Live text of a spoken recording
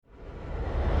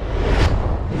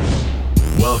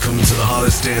Welcome to the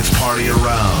hottest dance party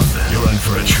around. You're in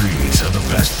for a treat of the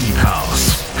best deep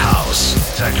house,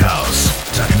 tech house,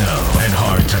 techno, and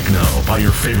hard techno by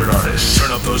your favorite artists. Turn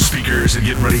up those speakers and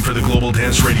get ready for the Global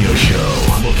Dance Radio Show.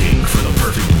 Looking for the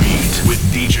perfect beat with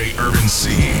DJ Urban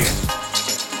C.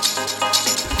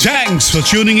 Thanks for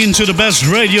tuning into the best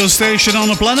radio station on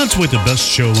the planet with the best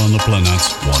show on the planet.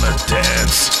 Wanna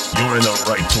dance? You're in the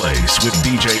right place with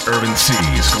DJ Urban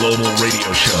C's Global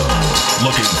Radio Show.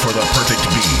 Looking for the perfect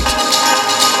beat.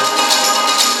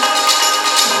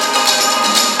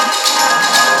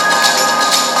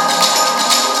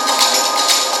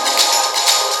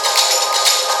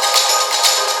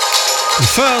 The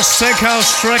first tech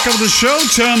house track of the show,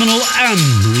 Terminal M,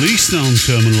 released on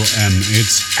Terminal M.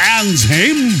 It's And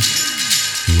Him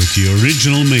with the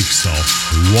original mix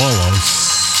of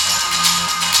Wallace.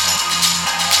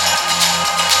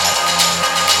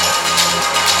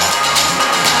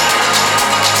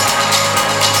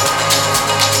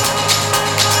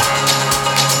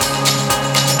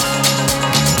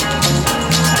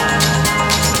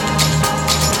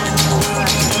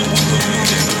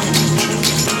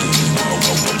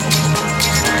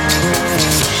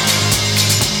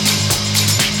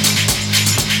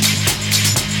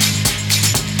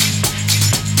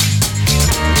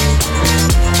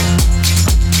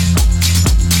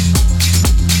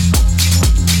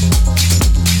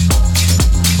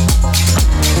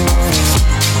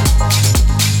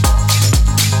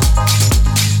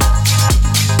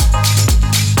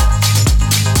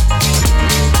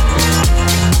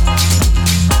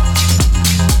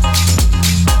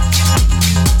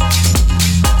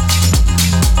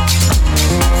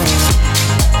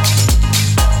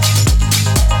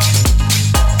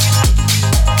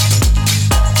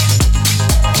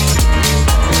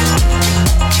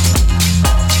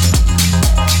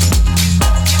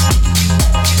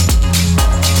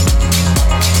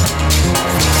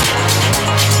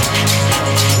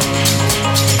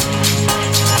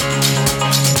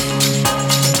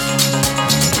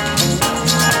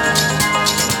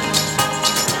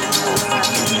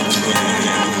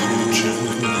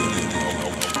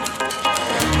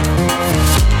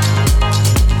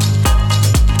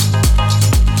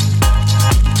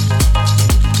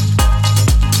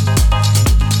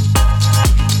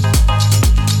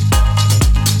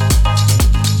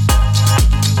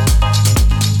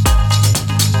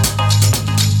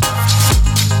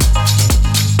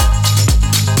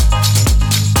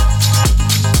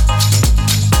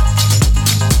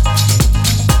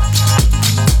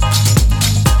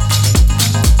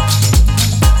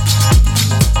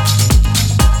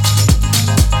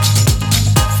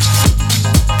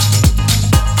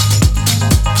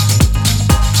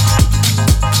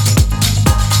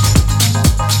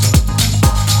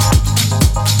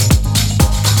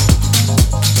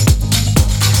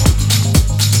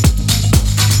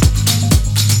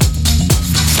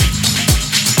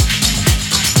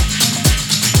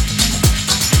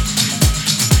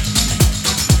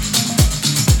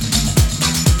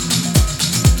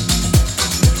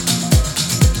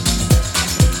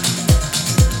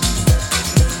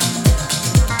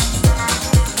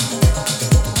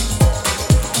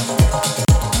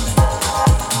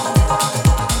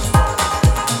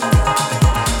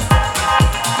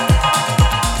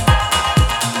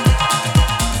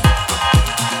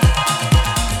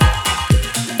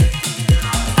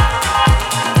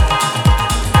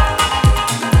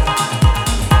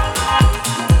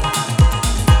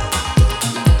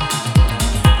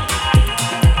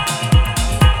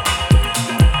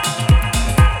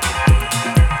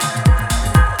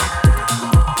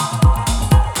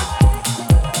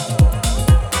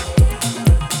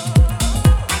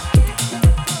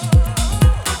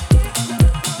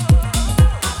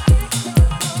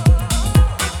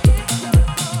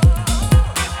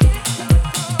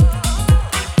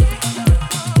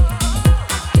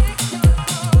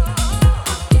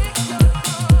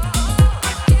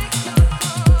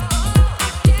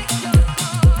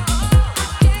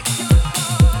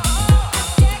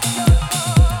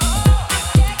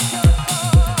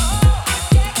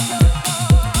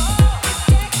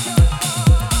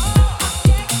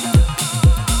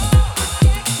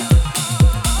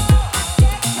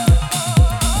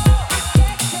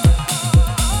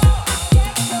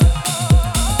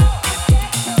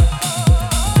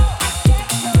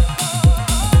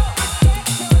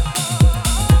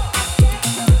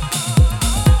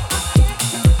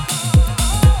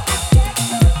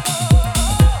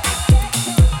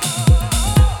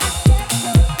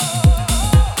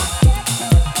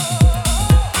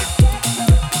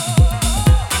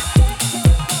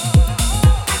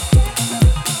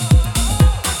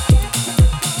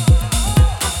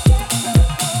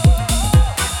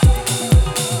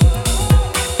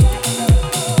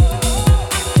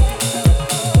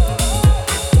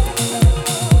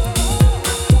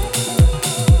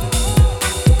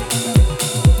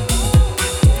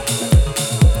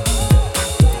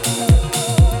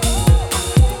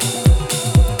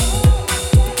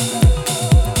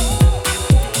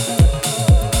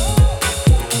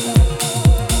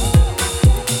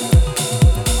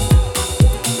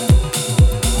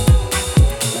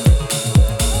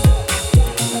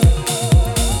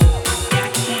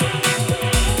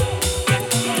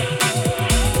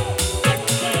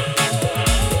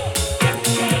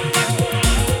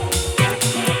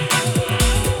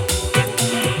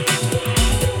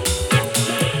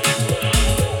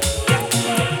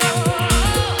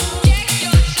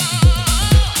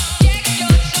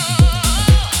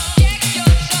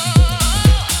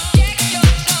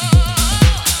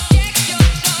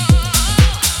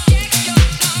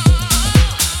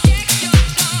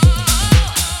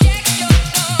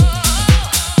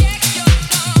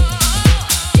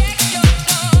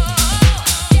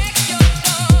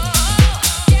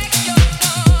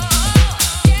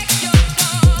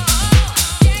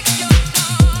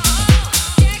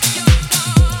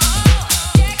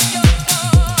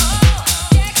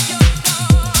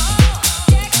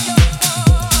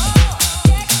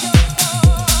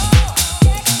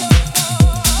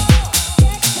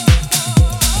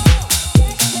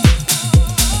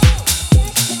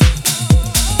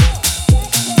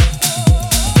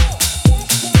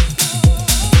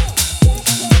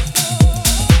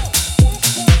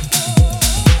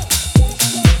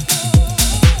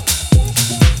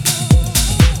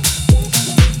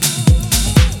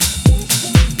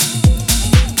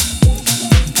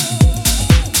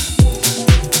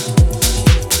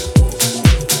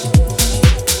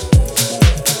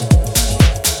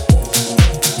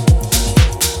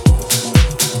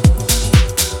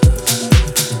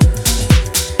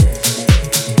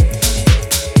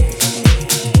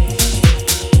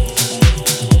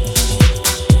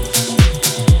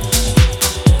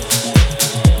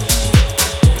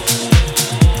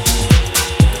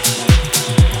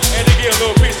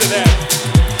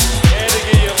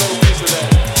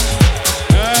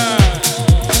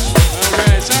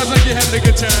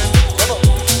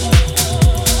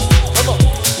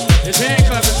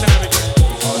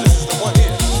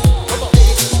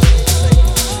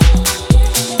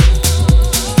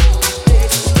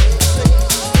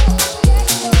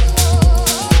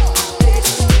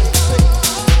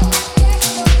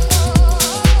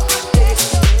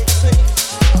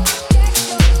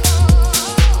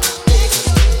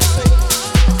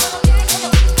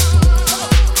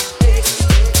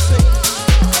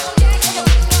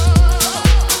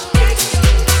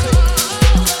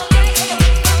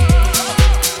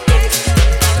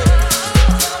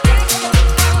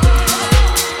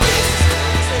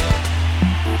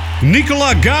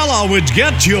 Nicola Gala with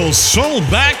Get Your Soul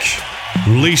Back,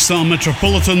 released on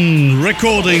Metropolitan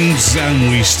Recordings,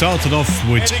 and we started off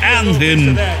with And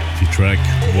Him, the track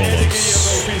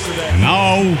Wallace. And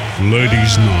now,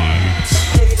 Ladies'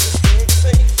 Night.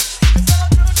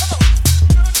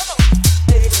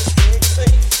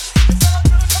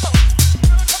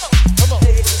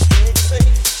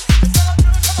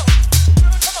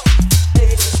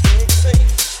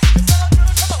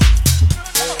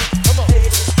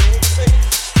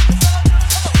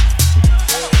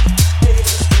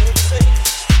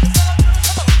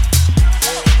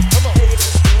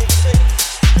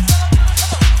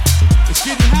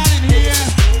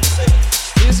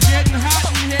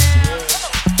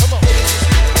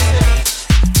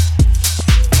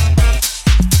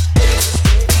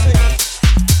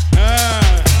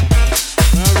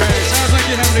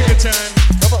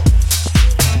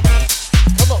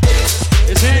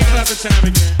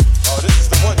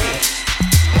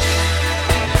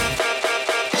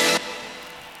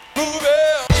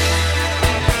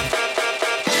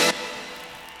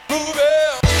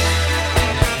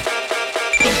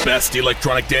 Best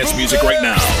electronic dance music right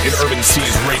now in Urban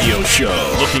C's radio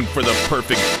show. Looking for the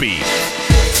perfect beat.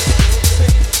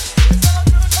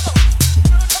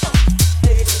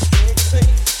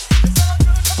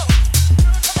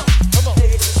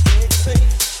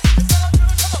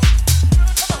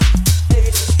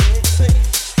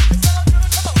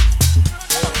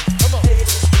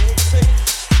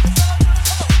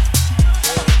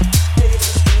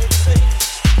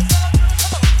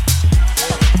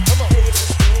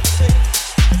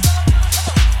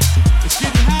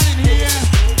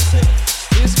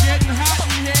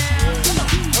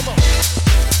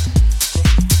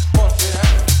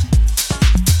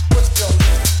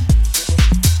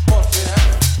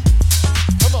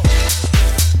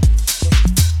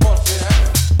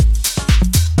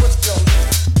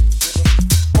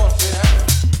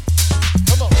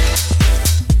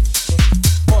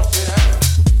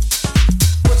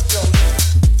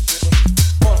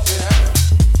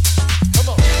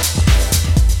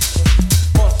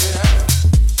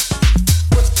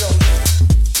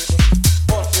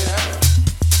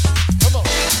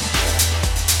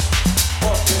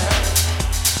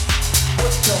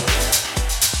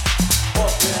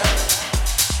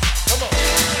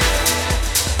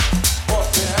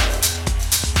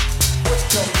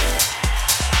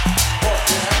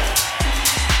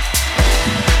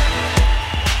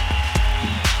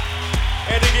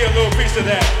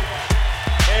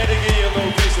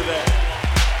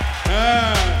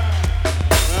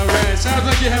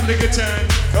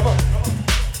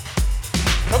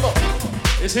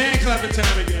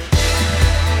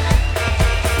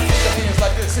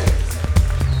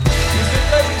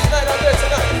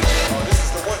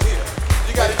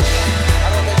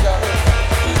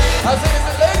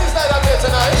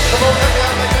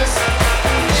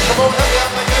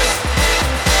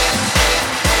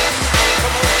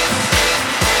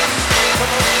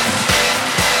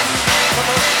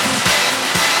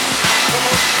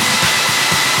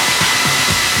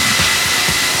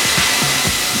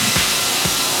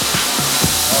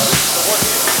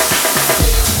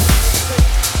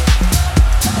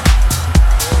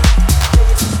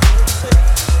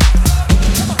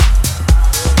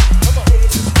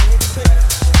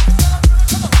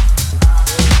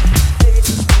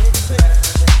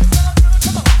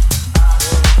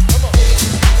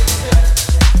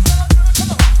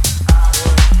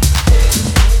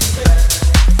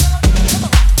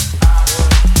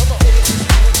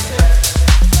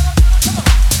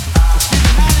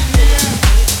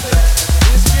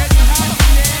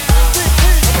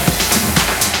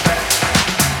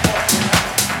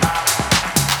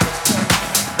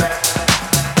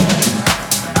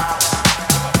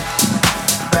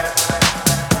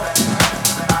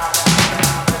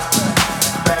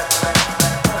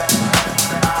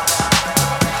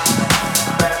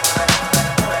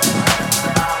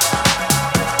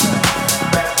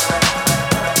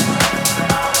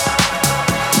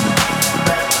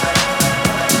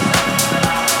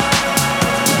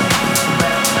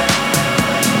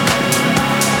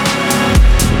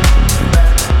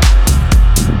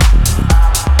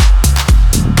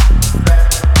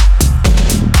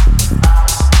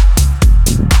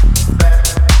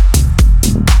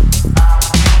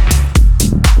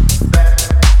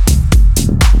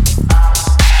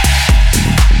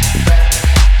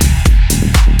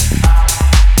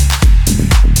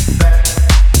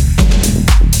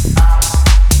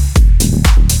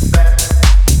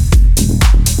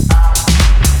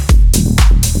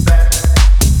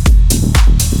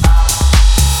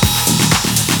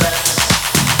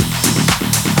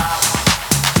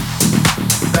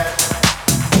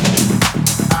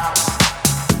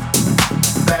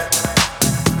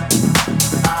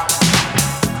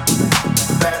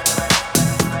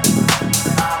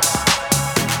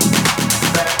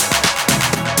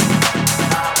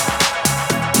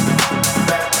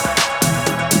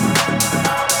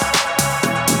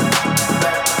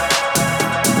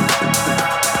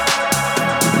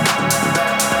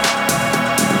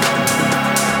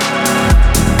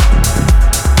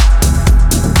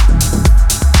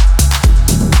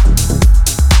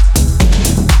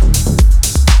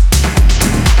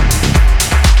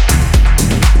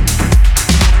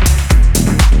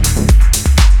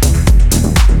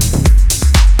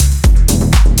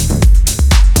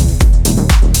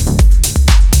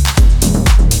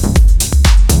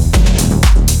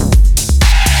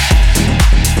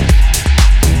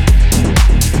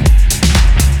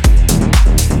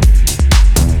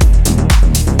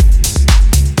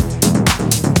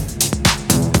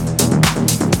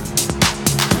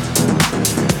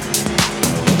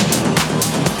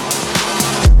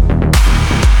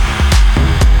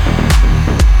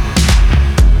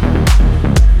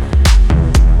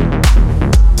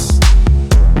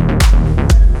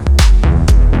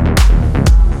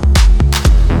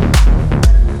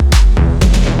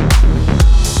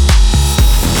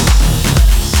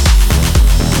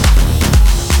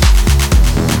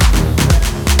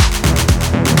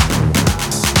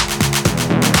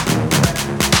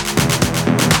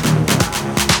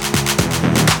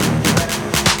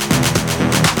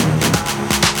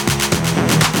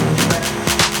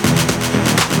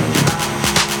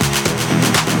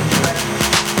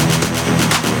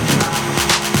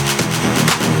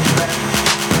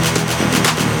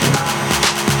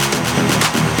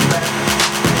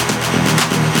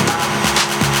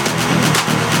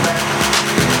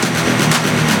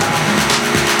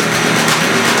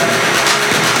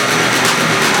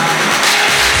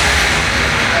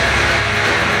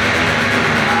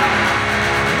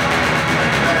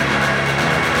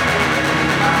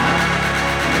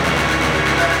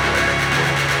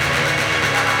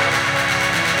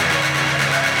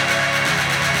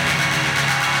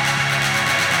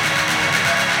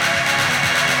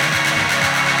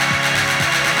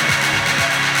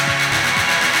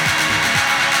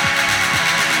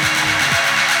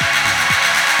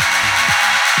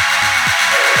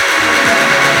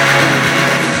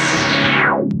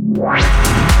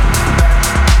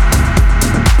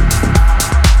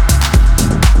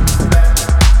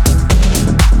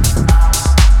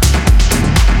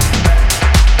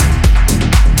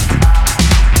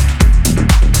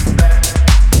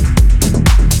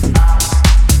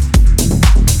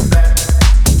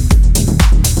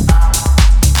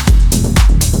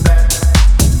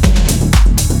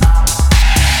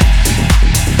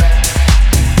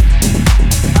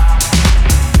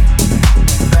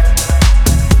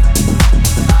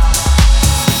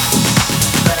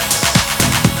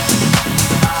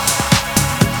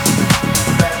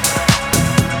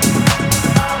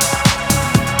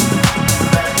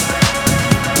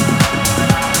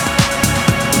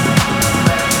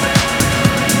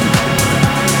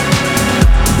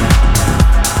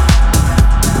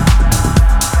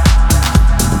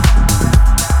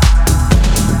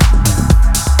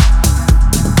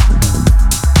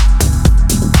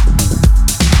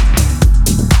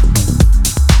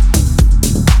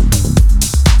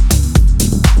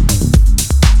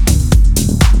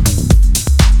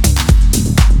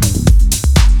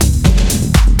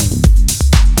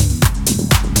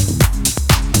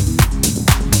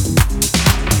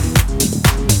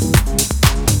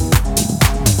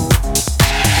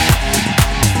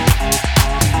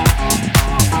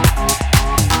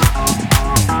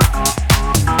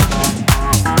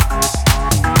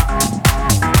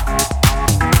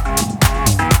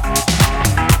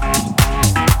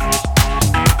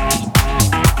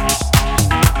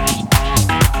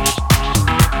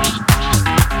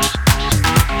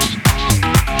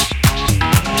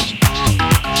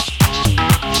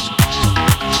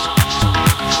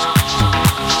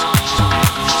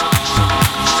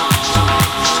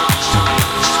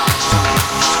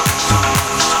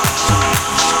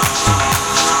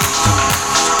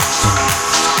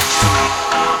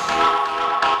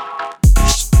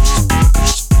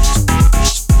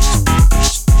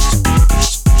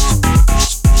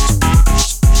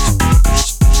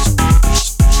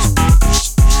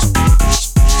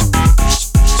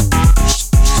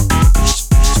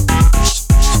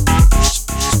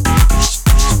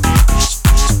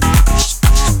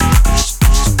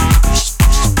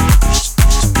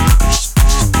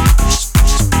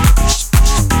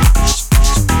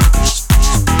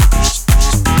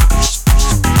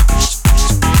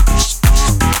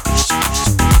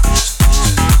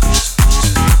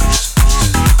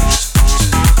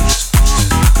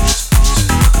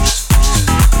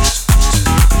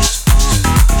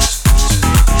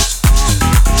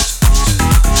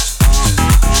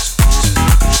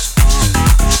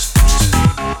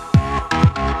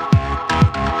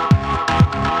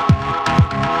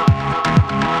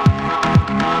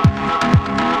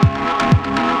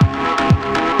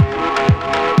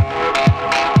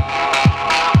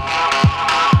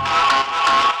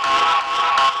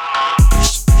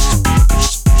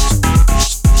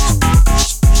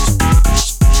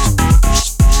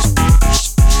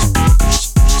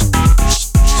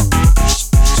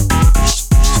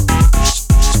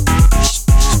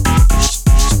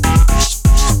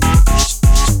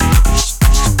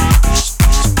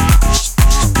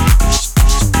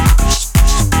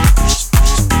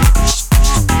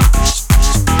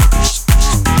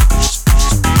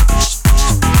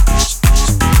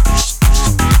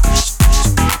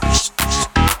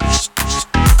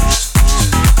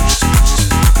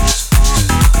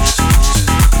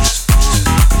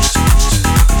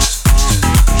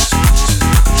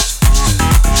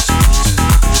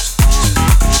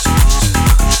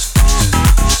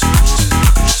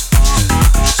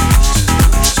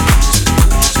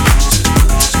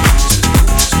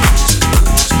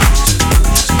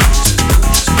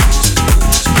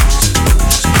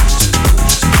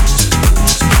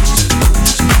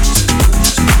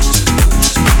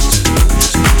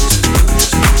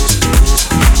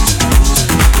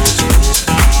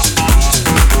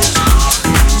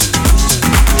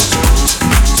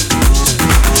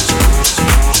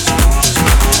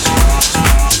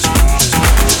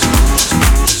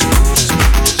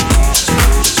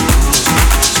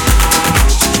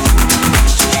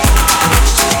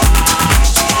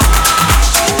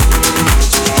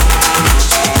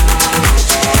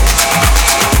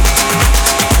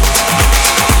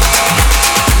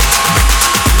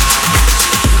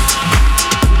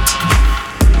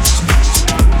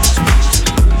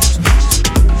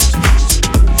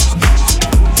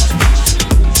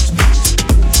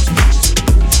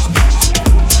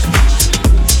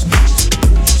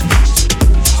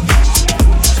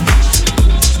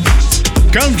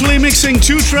 Currently mixing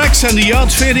 2 tracks, and the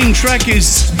outfitting track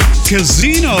is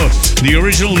Casino, the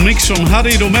original mix from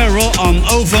Harry Romero on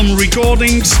Ovum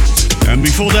Recordings. And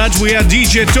before that, we had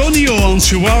DJ Tonio on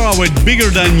Suara with Bigger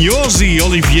Than Yours, the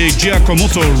Olivier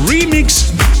Giacomotto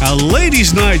remix, and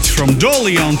Ladies Night from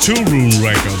Dolly on Tool Room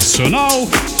Records. So now,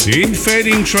 the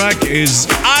in-fading track is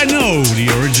I Know,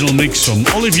 the original mix from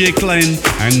Olivier Klein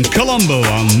and Colombo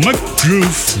on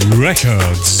McGroove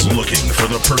Records. Looking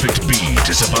for the perfect beat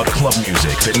is about club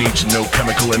music that needs no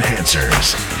chemical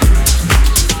enhancers.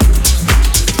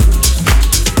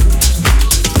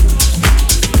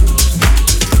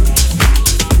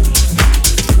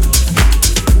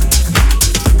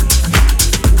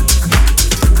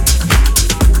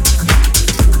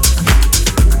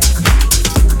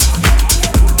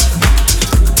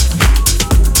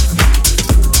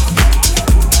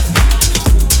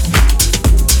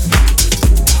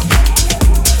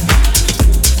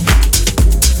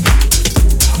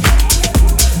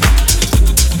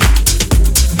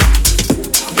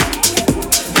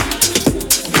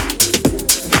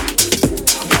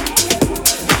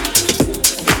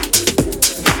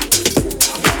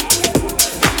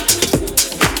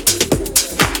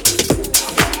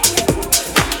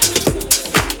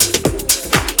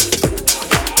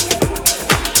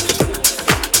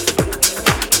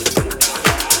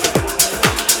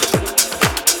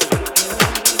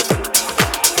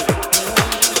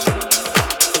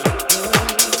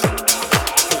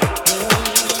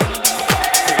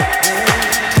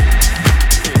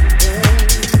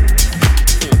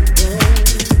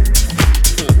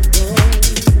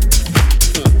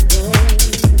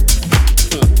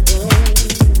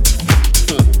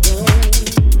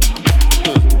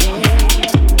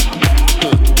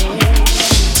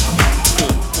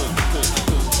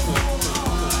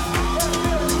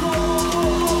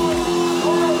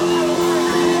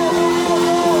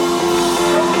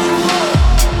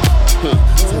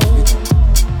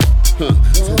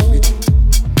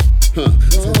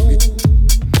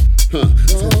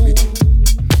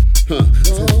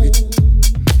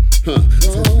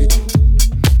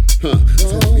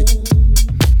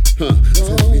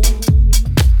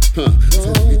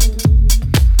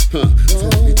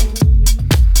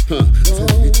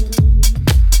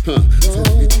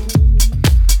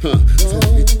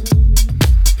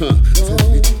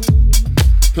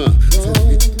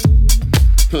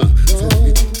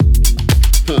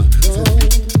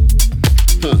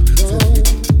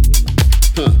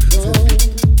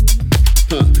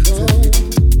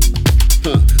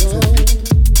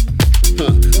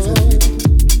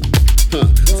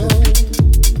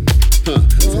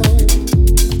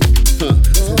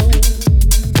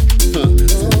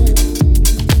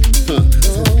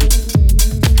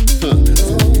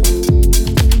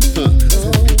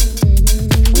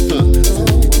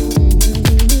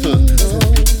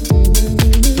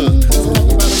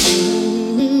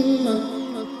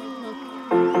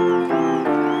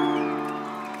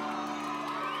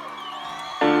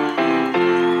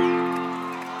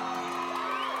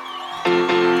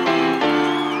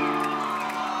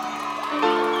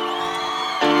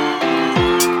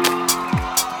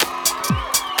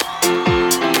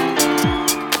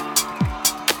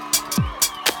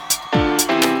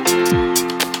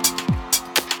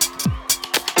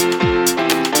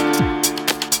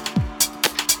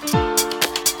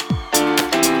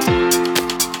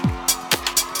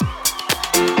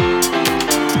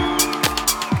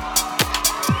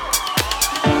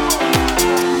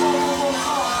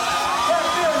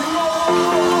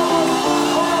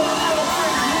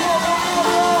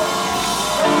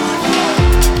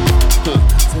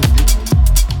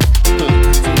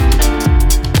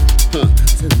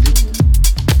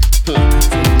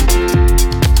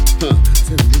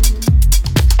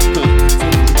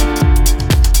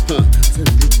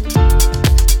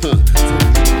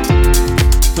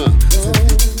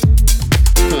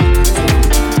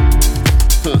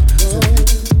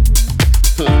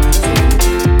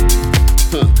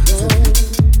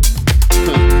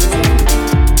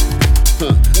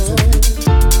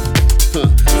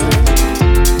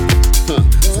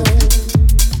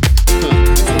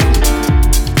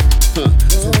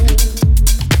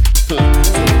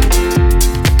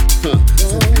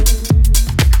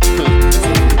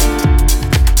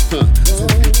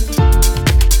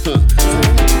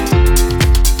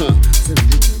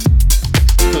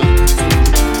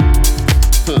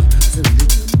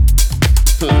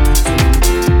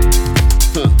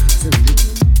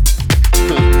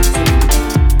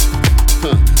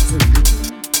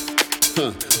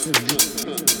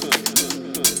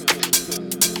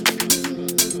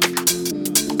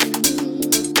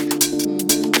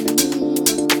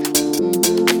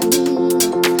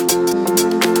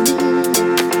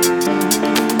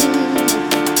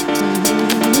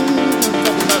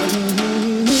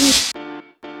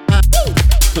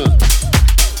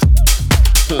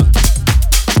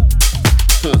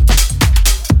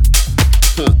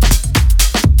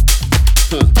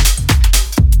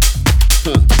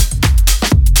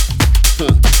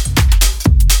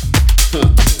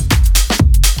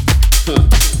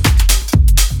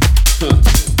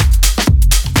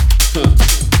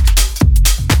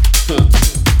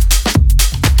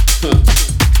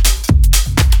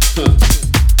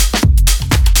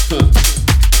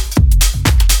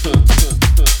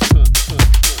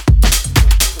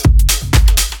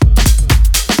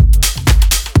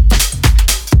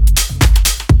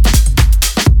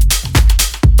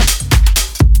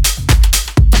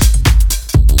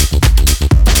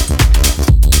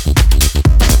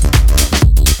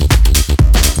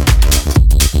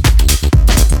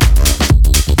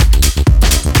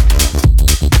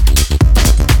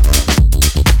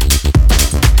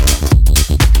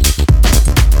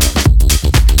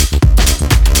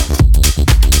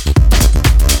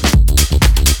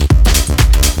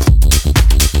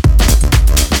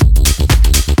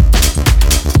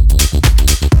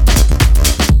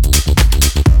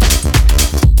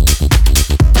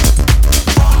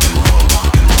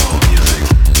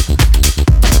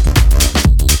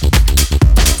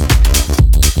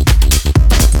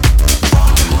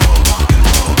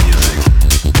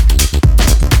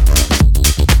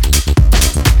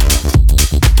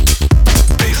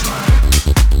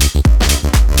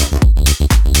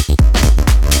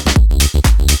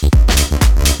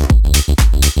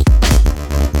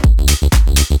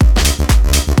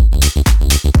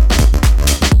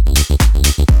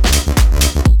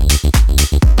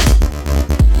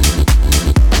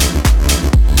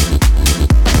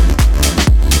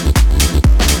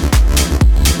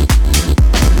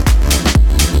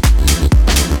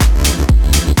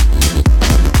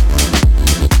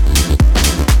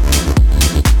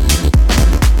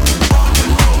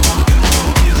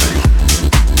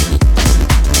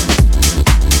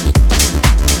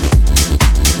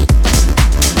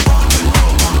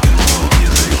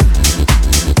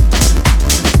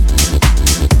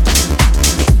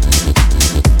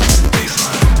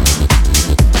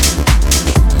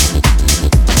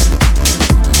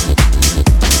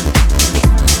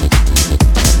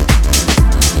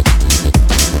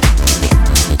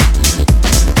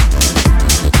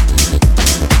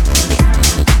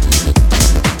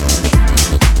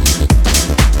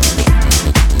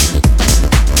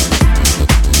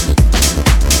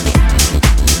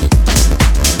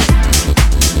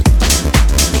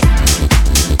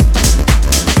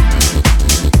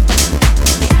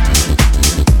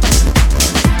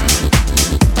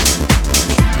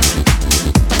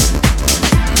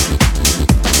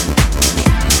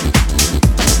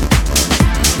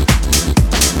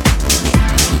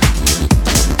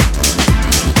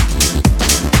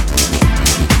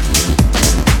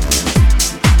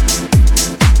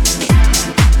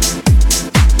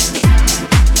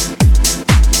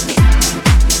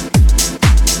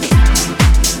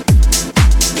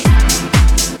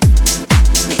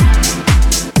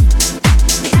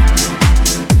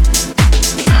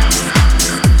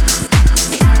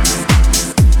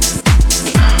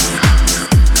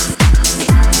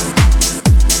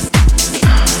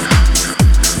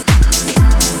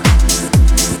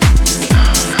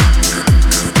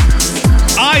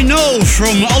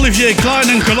 from Olivier Klein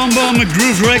and Colombo on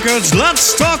Groove Records.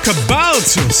 Let's talk about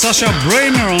Sascha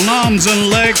Bramer on Arms and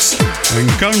Legs. And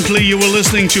currently you were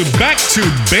listening to Back to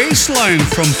Baseline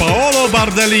from Paolo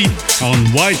Bardelli on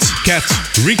White Cat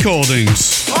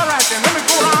Recordings. All right then, let me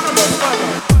go around a little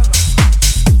further.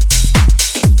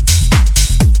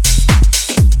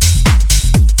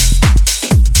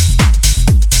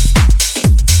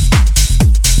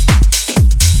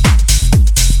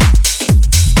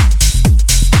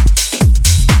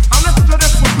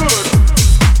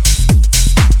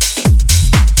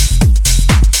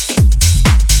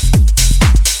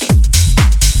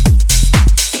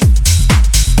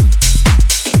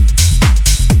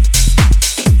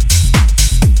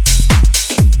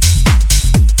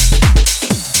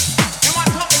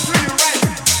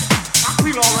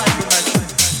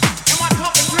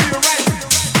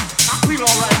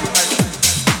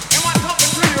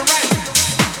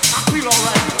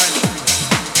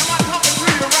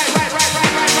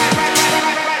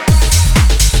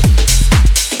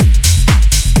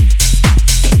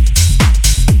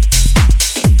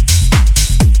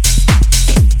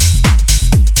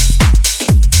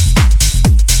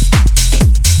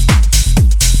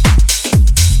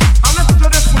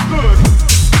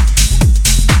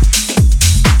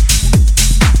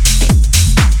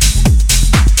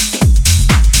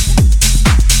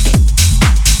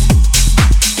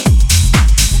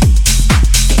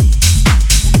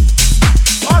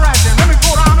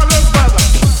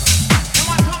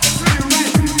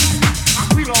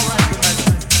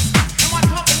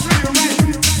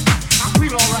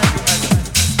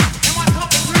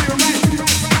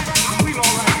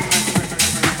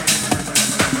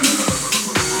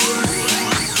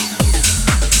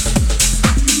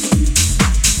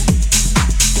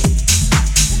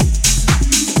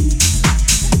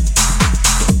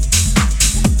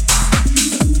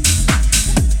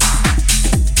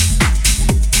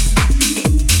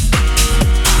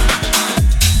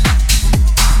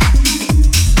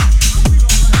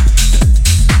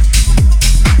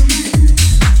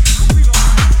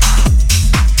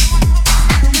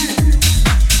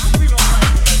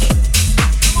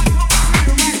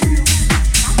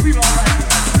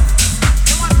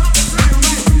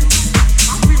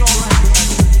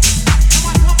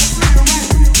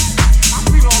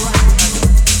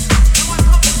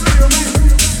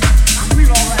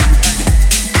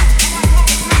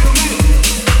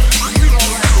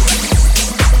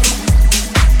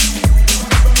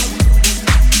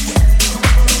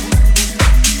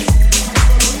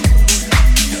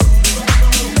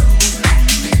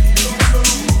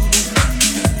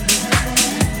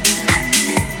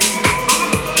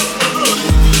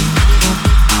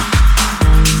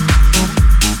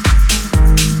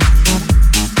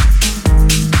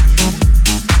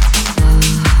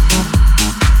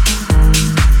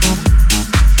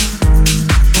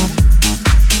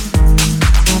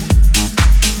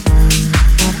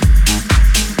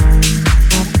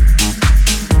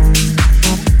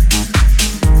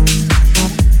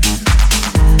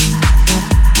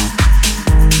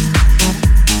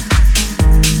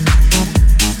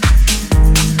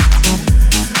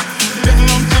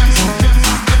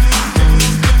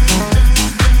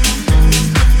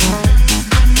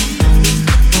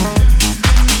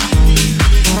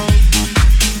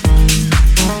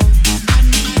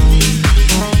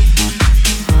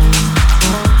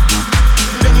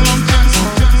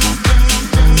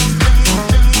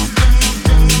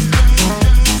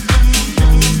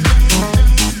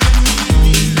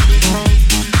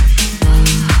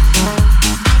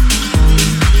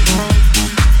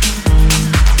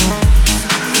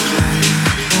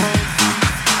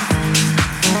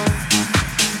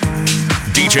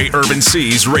 DJ Urban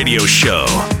C's radio show.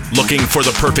 Looking for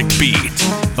the perfect beat?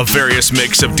 A various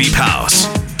mix of deep house,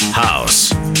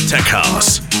 tech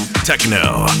house,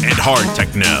 techno, and hard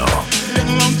techno. Been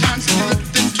a long time since you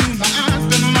looked into my eyes.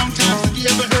 Been a long time since you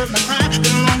ever heard my cry.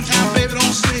 Been a long time, baby,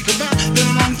 don't say goodbye.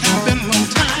 Been a long time, been a long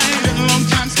time. Been a long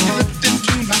time since you looked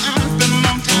into my eyes. Been a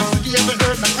long time since you ever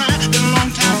heard my cry. Been a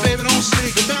long time, baby, don't say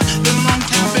goodbye. Been a long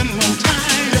time, been a long time.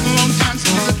 Been a long time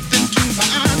since you looked into my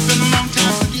eyes. Been a long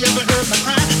time since you ever heard my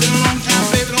cry. Been a long time,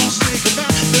 baby, don't say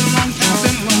goodbye. Been a long time,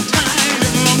 been a long time.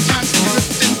 Been a long time since you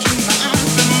looked into my eyes.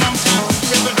 Been a long time since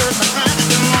you ever heard my cry.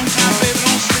 Been a long time, baby,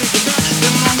 don't say goodbye.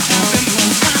 Been a long time, been a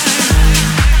long time.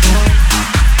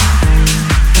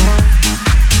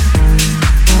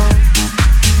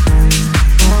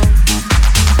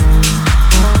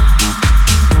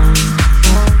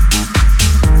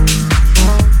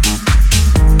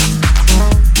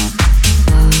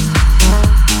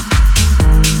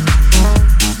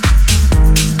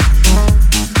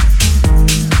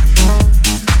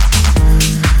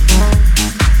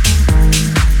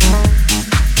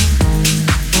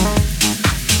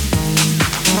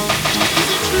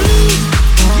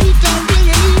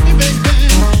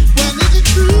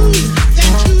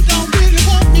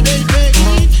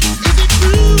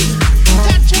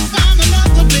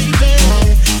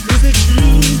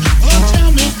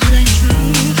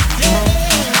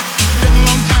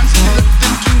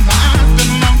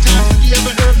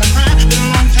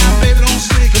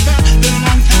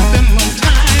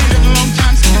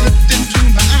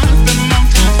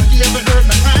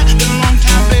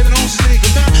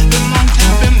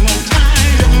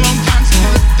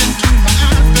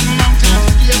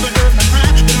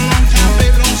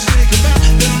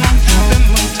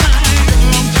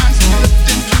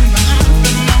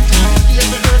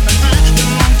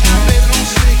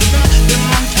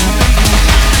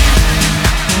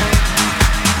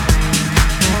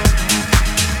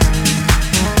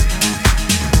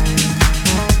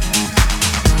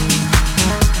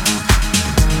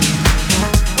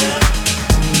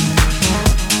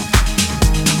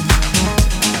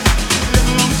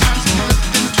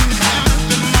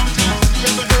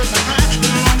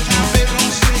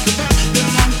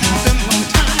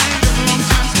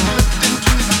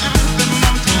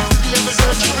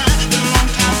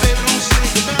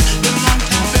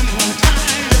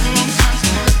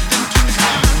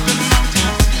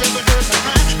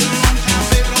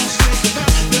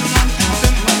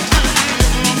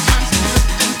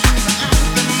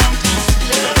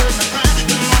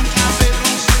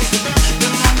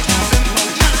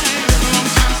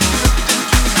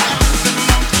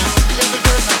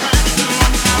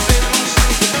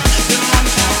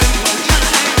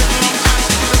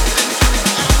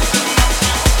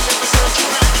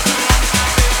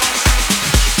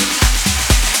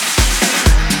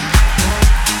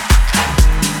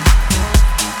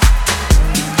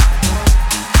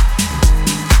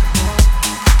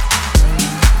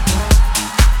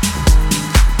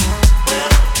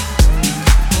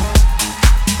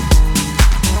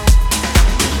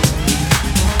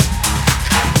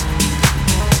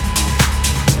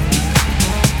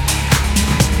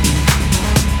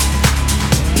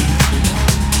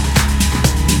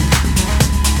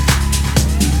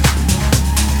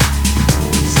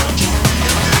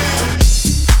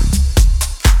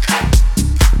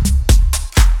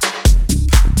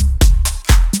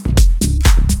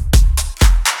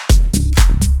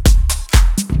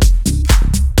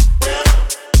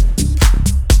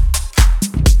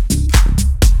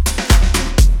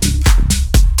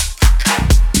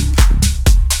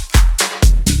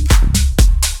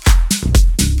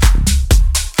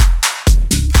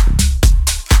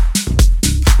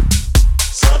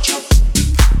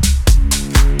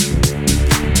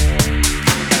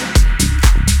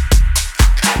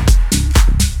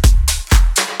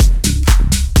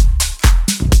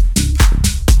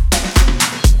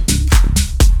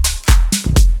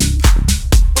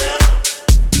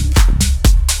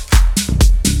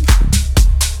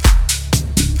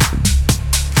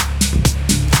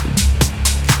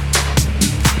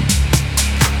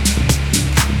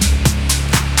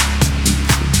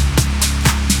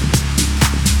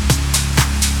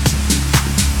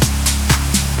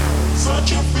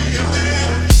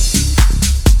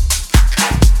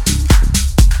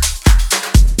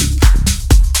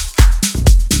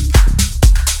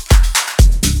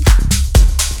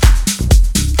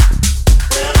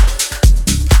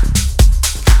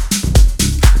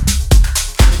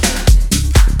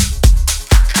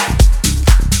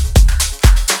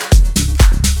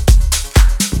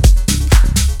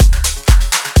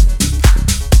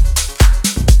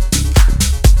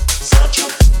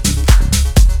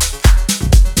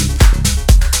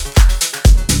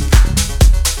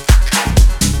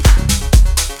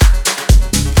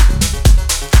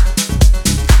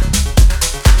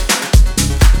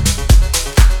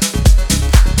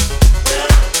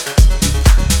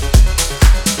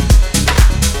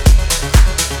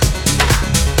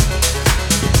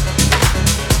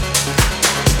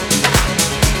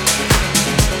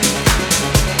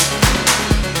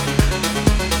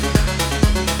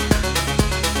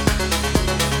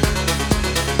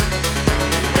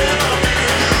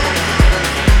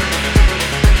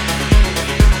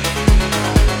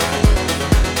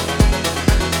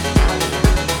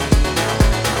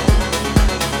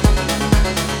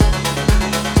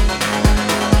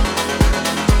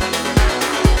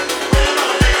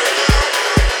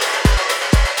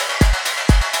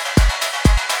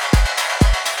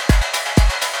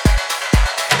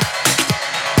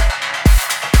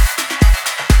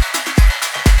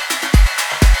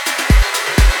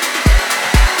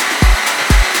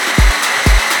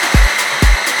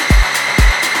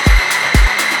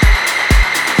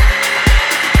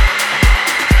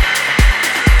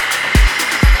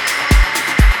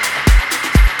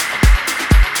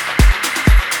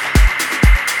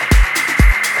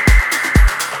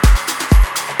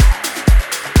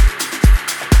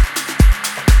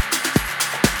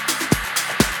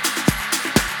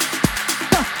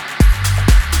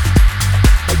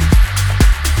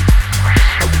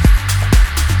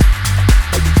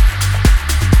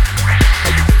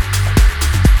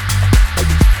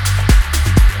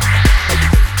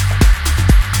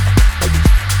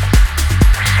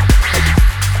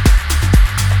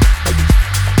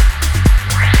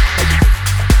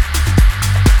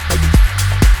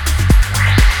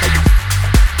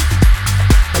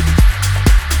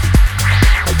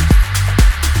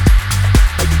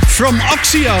 From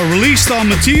Oxia, released on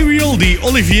Material, the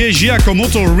Olivier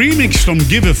Giacomotto remix from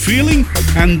Give a Feeling.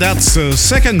 And that's the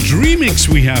second remix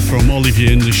we have from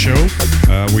Olivier in the show.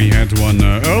 We had one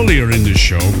earlier in the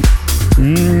show.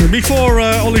 Before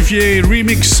Olivier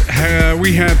remix,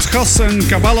 we had Cos and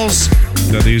Caballos.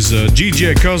 That is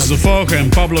DJ Cos de Vogue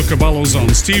and Pablo Caballos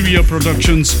on Stereo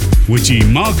Productions with the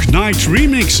Mark Knight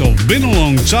remix of Been a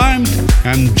Long Time,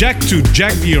 and Jack to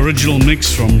Jack, the original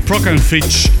mix from Proc and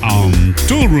Fitch on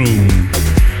Tool Room.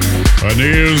 And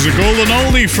here's a golden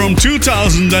oldie from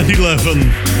 2011.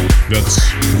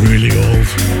 That's really old.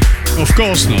 Of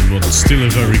course not, but still a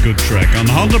very good track. On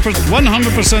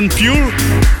 100% pure,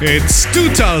 it's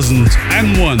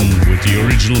 2001 with the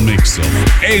original mix of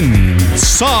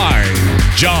Inside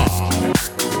Job.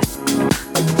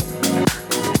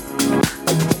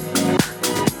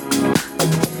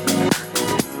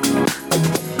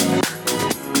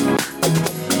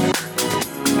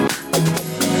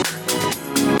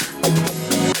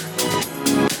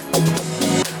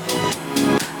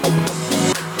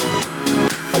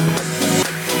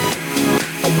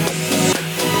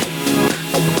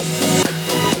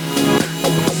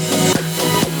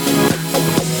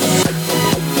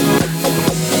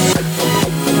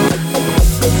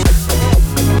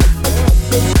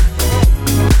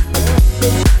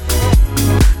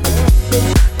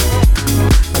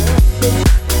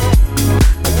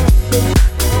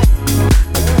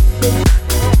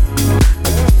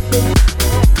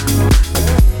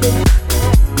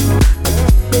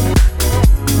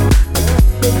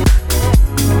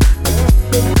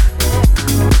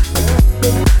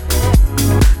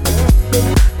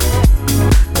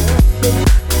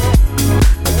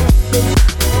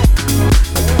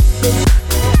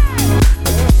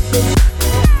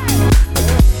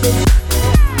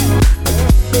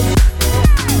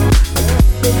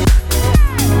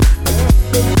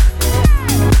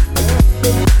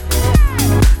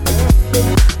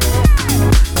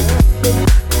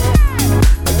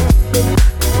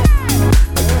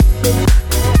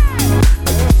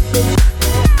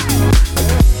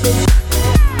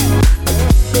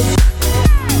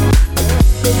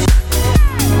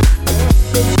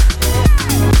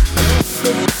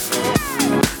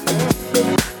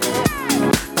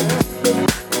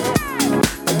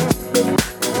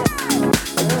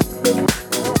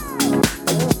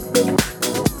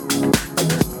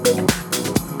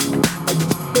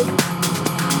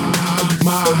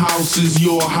 is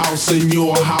your house and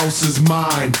your house is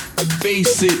mine.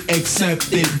 Face it,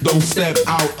 accept it, don't step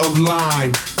out of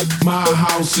line. My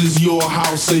house is your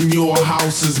house and your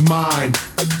house is mine.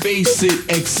 Face it,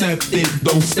 accept it,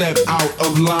 don't step out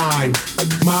of line.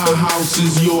 My house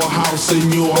is your house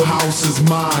and your house is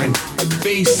mine.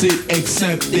 Face it,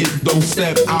 accept it, don't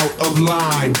step out of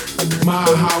line. My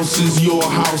house is your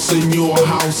house and your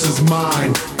house is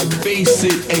mine. Face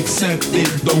it, accept it,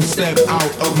 don't step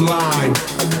out of line.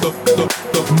 The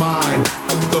mine,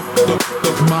 the mine,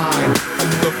 the mine,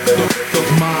 the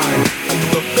mine,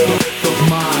 the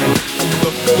mine,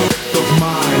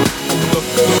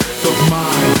 the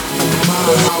mine. My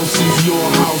house is your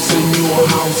house and your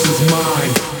house is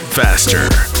mine. Faster,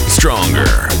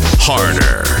 stronger,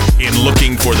 harder, in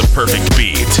looking for the perfect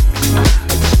beat.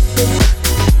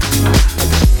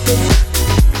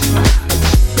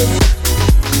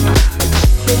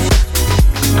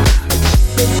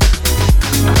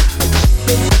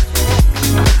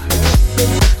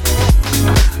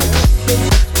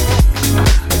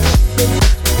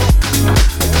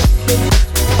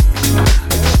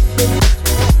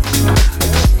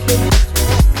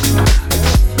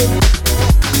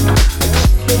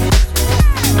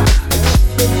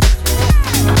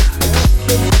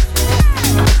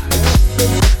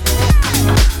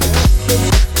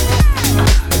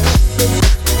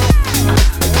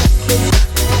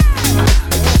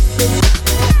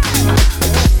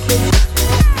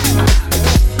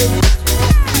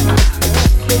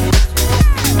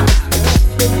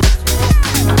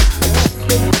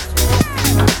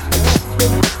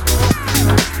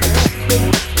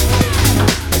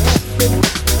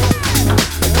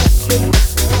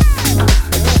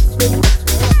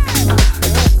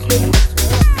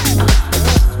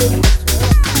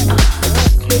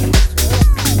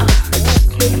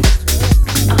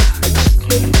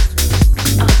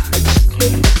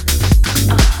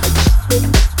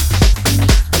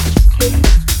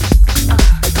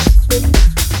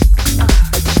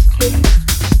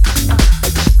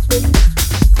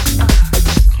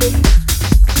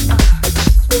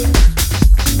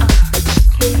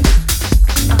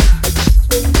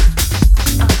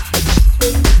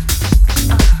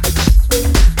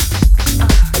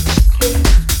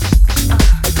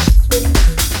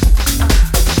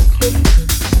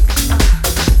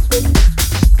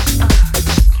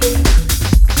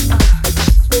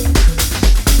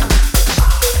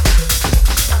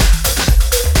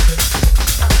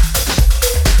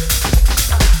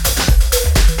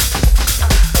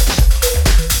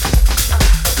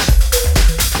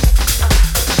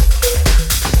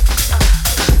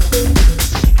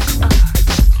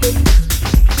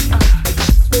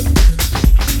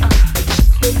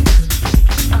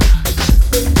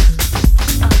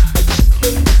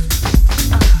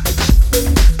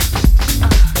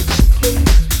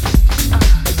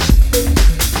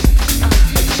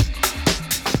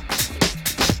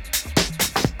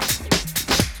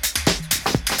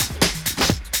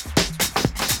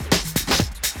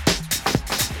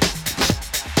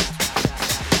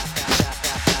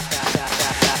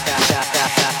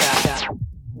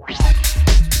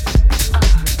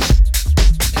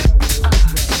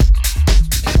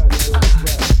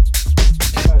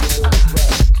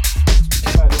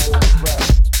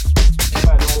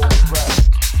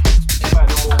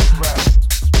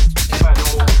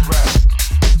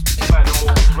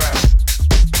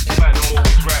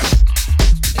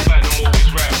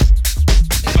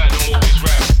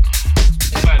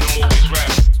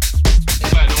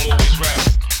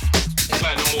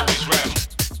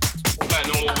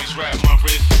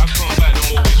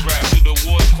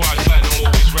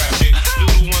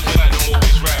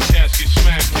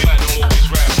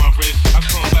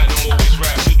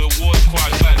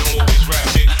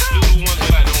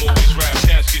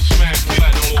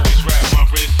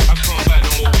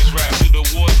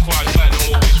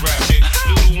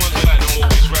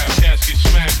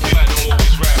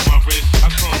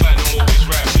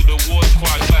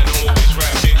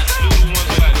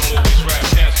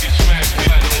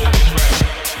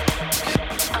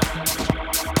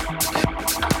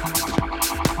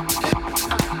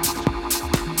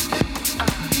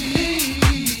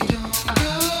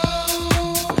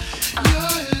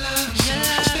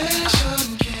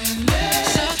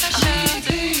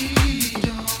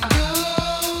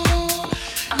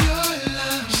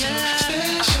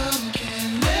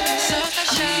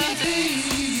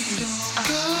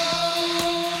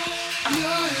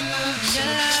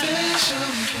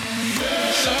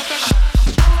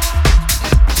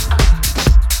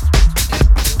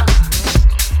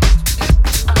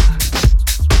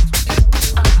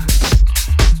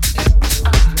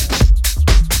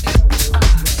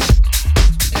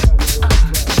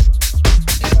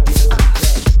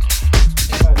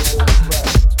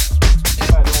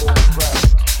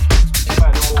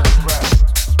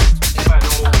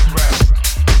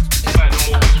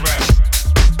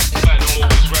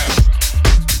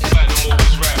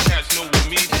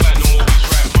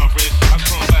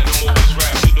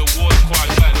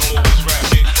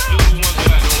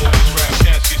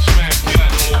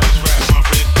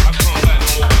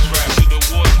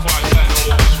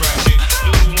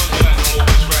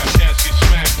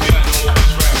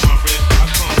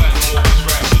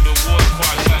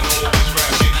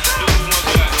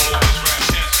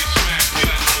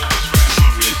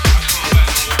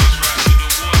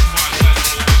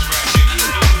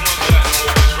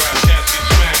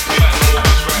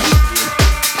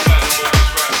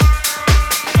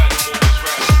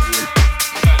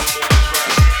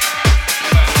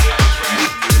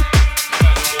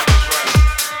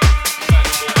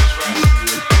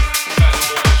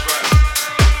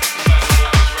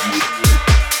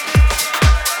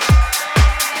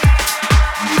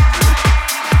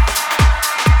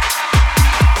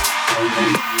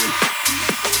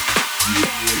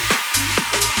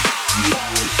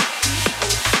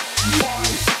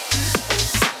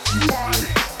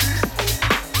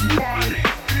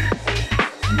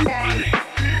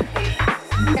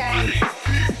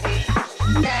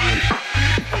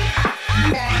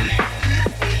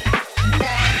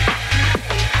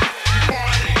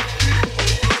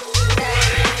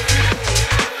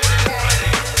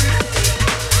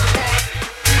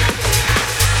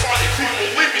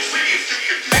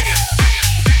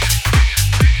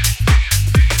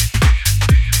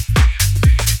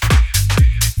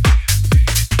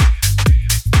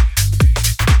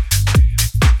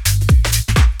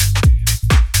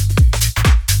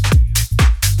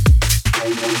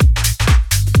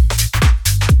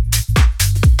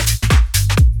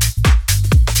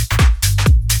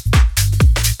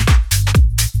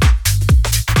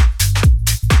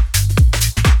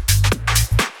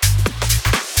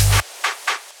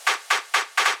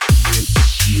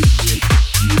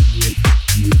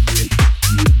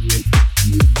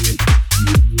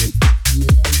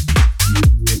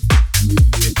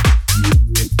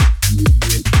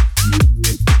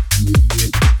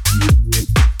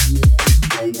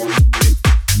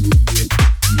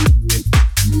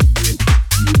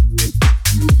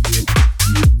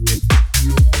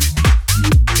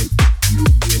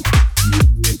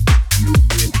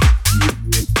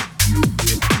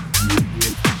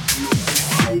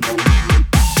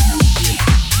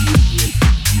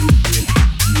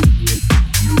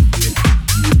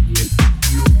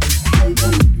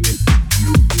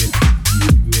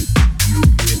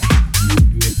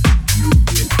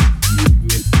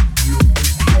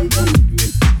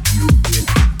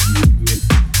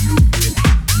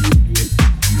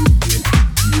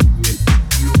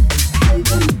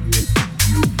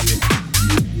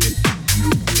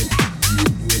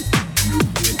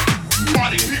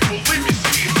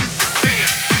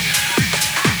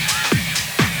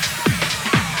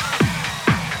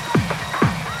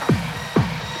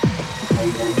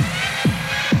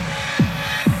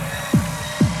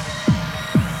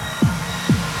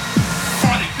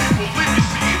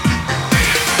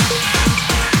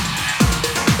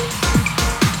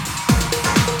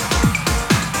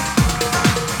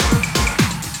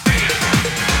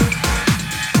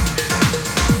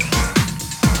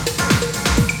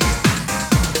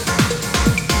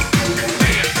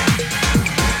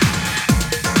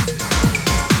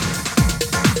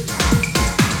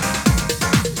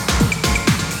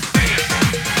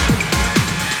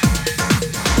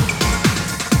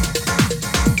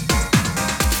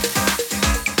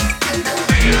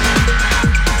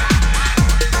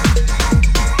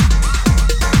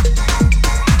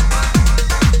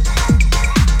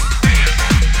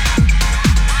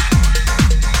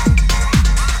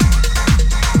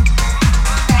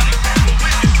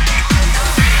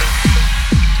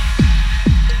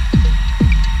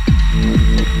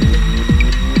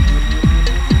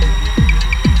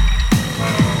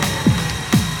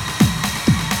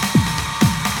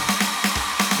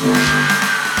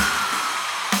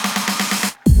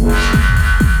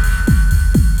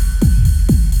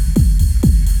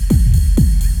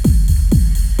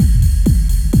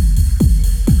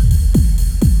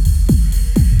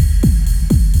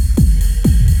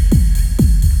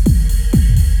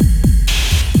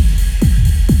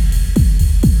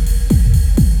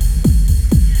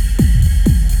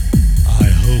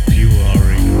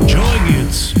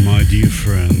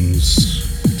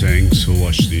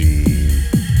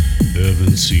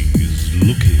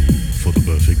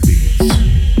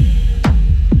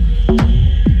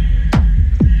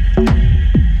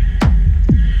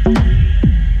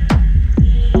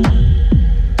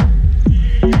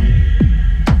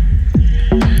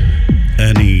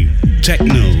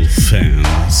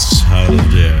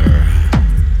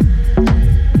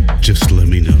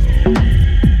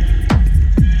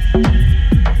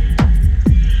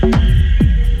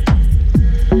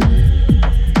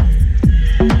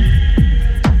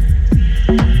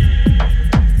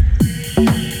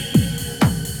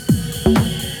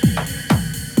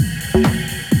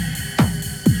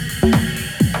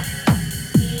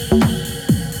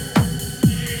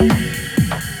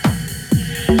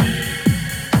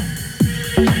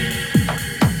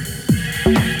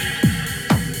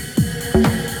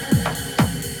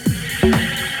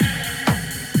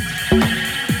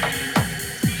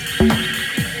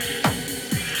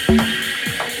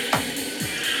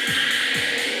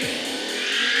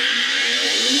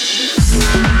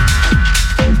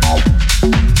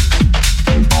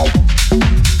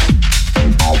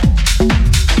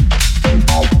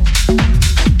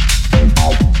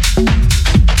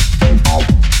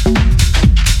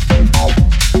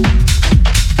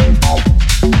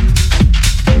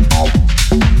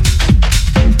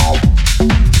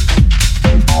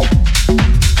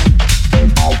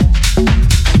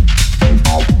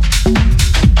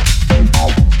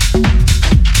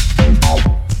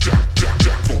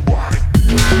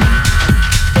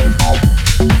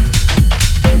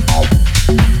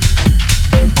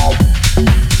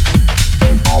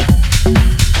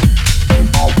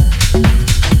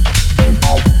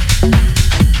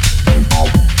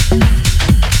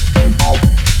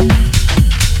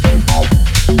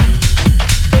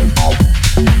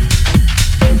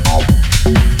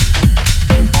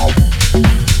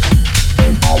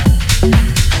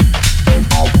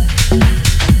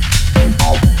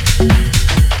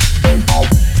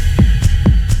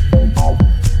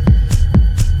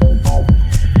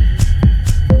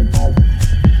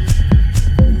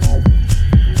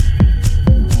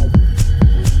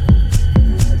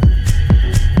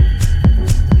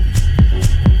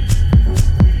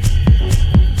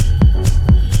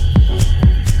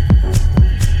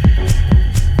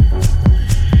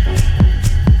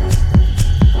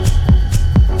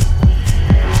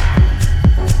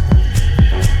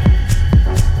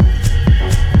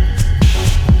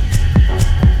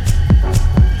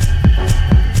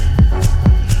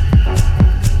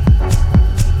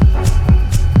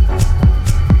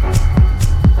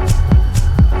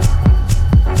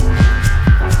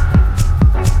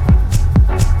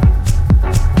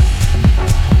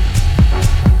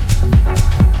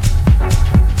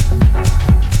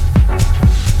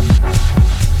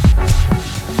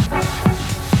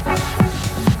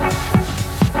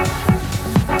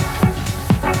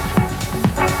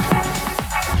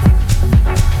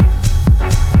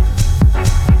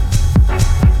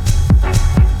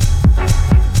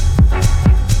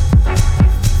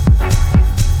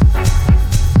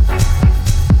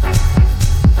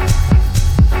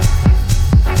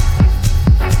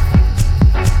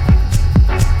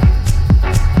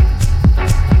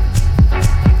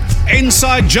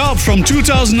 Inside Job from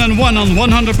 2001 on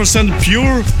 100%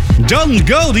 Pure. Don't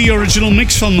Go, the original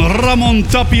mix from Ramon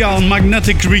Tapia on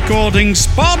Magnetic Recordings.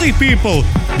 Party People,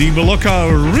 the Beloka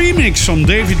remix from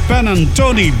David Penn and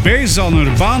Tony Bass on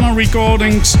Urbana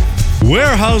Recordings.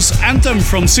 Warehouse Anthem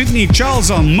from Sidney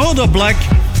Charles on Moda Black.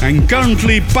 And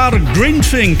currently Par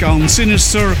Greenfink on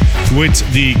Sinister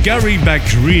with the Gary Beck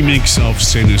remix of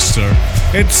Sinister.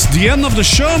 It's the end of the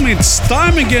show. It's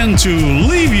time again to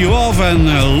leave you off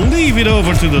and leave it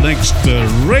over to the next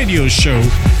radio show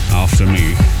after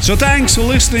me. So thanks for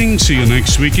listening. See you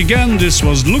next week again. This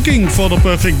was Looking for the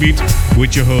Perfect Beat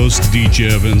with your host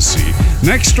DJ Irvin C.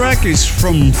 Next track is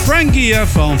from Frankie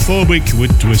F on Phobic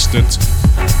with Twisted.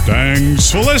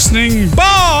 Thanks for listening.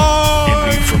 Bye!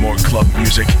 In need for more club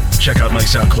music? Check out my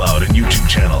SoundCloud and YouTube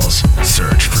channels.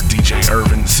 Search for DJ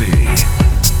Irvin C.